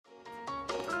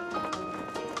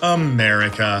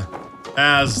America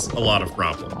has a lot of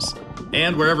problems.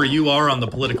 And wherever you are on the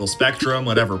political spectrum,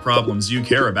 whatever problems you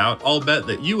care about, I'll bet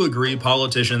that you agree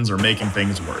politicians are making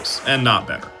things worse, and not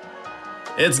better.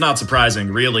 It's not surprising,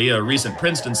 really. A recent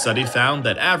Princeton study found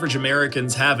that average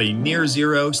Americans have a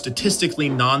near-zero, statistically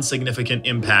non-significant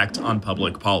impact on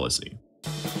public policy.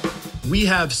 We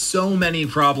have so many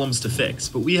problems to fix,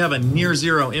 but we have a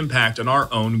near-zero impact on our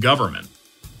own government.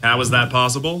 How is that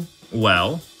possible?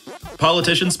 Well,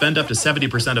 politicians spend up to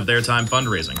 70% of their time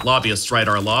fundraising. Lobbyists write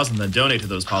our laws and then donate to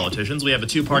those politicians. We have a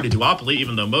two-party duopoly,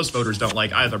 even though most voters don't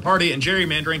like either party, and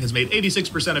gerrymandering has made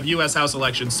 86% of US House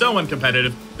elections so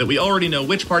uncompetitive that we already know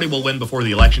which party will win before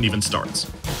the election even starts.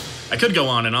 I could go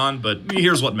on, but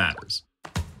here's what matters.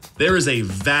 There is a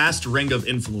vast ring of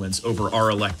influence over our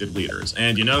elected leaders,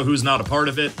 and you know who's not a part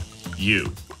of it?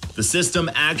 You. The system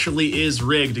actually is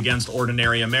rigged against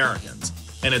ordinary Americans,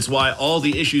 and it's why all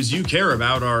the issues you care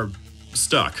about are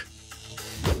stuck.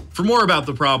 For more about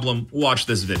the problem, watch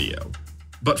this video.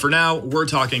 But for now, we're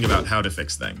talking about how to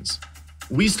fix things.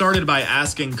 We started by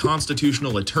asking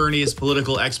constitutional attorneys,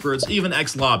 political experts, even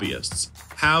ex-lobbyists,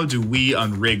 how do we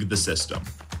unrig the system?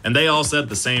 And they all said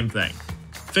the same thing.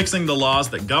 Fixing the laws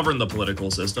that govern the political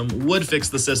system would fix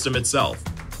the system itself.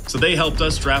 So they helped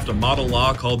us draft a model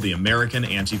law called the American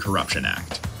Anti-Corruption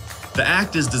Act. The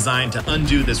act is designed to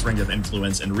undo this ring of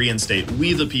influence and reinstate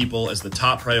we the people as the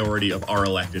top priority of our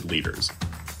elected leaders.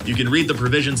 You can read the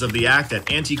provisions of the act at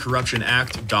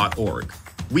anticorruptionact.org.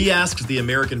 We asked the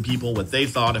American people what they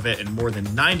thought of it, and more than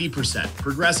 90%,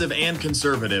 progressive and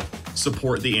conservative,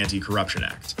 support the Anti-Corruption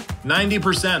Act.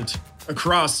 90%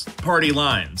 across party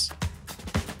lines.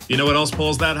 You know what else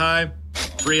pulls that high?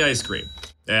 Free ice cream.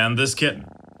 And this kitten.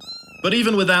 But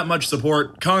even with that much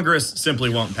support, Congress simply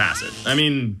won't pass it. I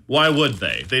mean, why would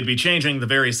they? They'd be changing the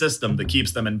very system that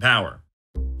keeps them in power.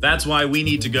 That's why we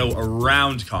need to go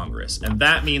around Congress, and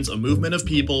that means a movement of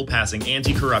people passing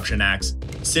anti-corruption acts,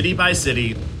 city by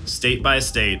city, state by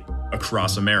state,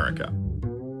 across America.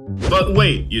 But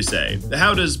wait, you say,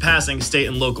 how does passing state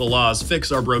and local laws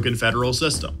fix our broken federal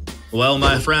system? Well,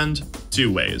 my friend,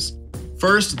 two ways.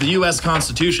 First, the US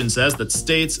Constitution says that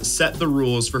states set the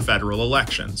rules for federal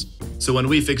elections. So when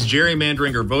we fix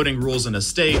gerrymandering or voting rules in a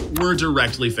state, we're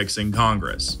directly fixing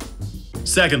Congress.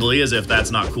 Secondly, as if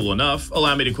that's not cool enough,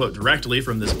 allow me to quote directly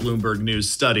from this Bloomberg News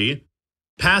study,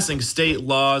 passing state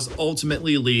laws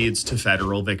ultimately leads to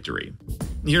federal victory.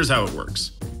 Here's how it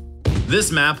works.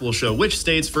 This map will show which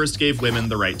states first gave women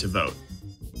the right to vote.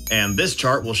 And this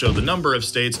chart will show the number of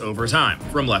states over time,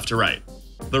 from left to right.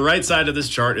 The right side of this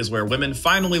chart is where women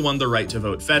finally won the right to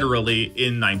vote federally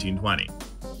in 1920.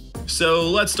 So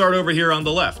let's start over here on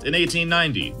the left, in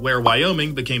 1890, where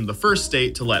Wyoming became the first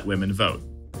state to let women vote.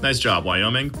 Nice job,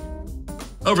 Wyoming.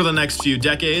 Over the next few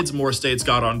decades, more states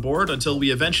got on board until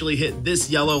we eventually hit this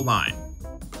yellow line.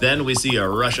 Then we see a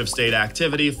rush of state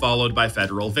activity followed by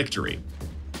federal victory.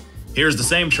 Here's the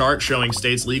same chart showing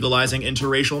states legalizing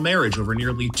interracial marriage over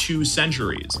nearly 2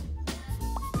 centuries.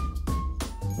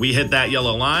 We hit that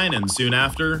yellow line, and soon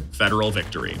after, federal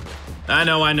victory. I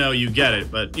know, you get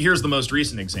it, but here's the most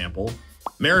recent example.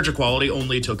 Marriage equality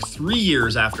only took 3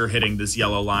 years after hitting this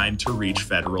yellow line to reach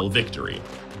federal victory.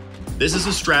 This is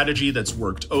a strategy that's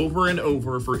worked over and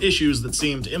over for issues that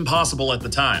seemed impossible at the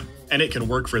time, and it can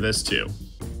work for this too.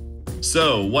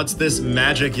 So, what's this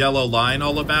magic yellow line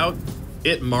all about?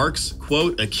 It marks,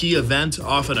 quote, a key event,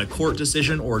 often a court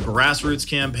decision or grassroots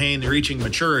campaign reaching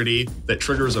maturity that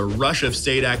triggers a rush of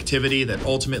state activity that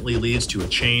ultimately leads to a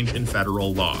change in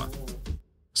federal law.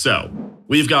 So,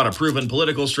 we've got a proven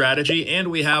political strategy and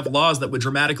we have laws that would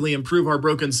dramatically improve our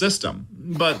broken system.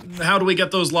 But how do we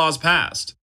get those laws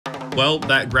passed? Well,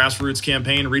 that grassroots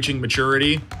campaign reaching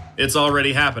maturity, it's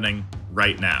already happening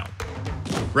right now.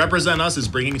 RepresentUs is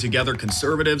bringing together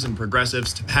conservatives and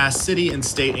progressives to pass city and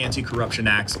state anti-corruption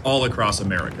acts all across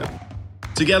America.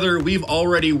 Together, we've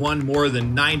already won more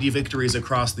than 90 victories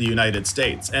across the United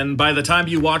States, and by the time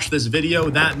you watch this video,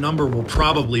 that number will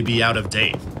probably be out of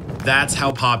date. That's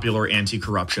how popular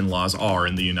anti-corruption laws are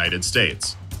in the United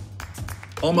States.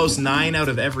 Almost 9 out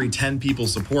of every 10 people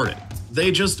support it.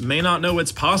 They just may not know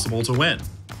it's possible to win.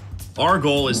 Our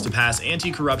goal is to pass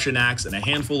anti-corruption acts in a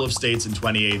handful of states in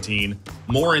 2018,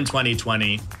 more in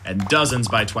 2020, and dozens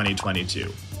by 2022.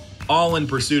 All in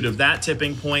pursuit of that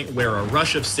tipping point where a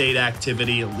rush of state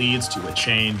activity leads to a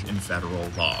change in federal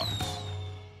law.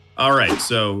 Alright,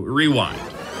 so rewind.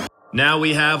 Now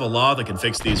we have a law that can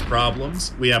fix these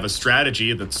problems, we have a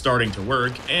strategy that's starting to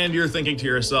work, and you're thinking to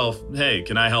yourself, hey,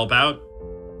 can I help out?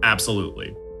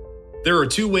 Absolutely. There are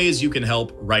 2 ways you can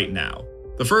help right now.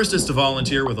 The first is to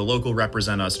volunteer with a local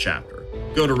RepresentUs chapter.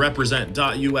 Go to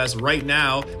RepresentUs right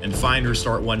now and find or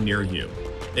start one near you.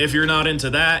 If you're not into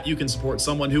that, you can support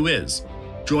someone who is.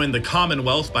 Join the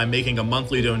Commonwealth by making a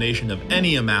monthly donation of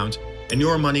any amount, and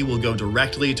your money will go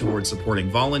directly towards supporting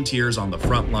volunteers on the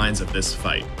front lines of this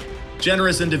fight.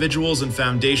 Generous individuals and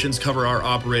foundations cover our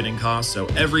operating costs, so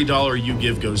every dollar you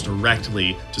give goes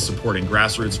directly to supporting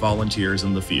grassroots volunteers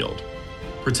in the field.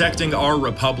 Protecting our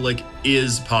republic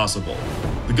is possible.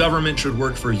 The government should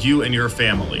work for you and your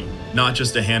family, not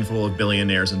just a handful of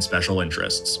billionaires and special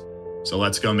interests. So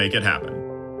let's go make it happen.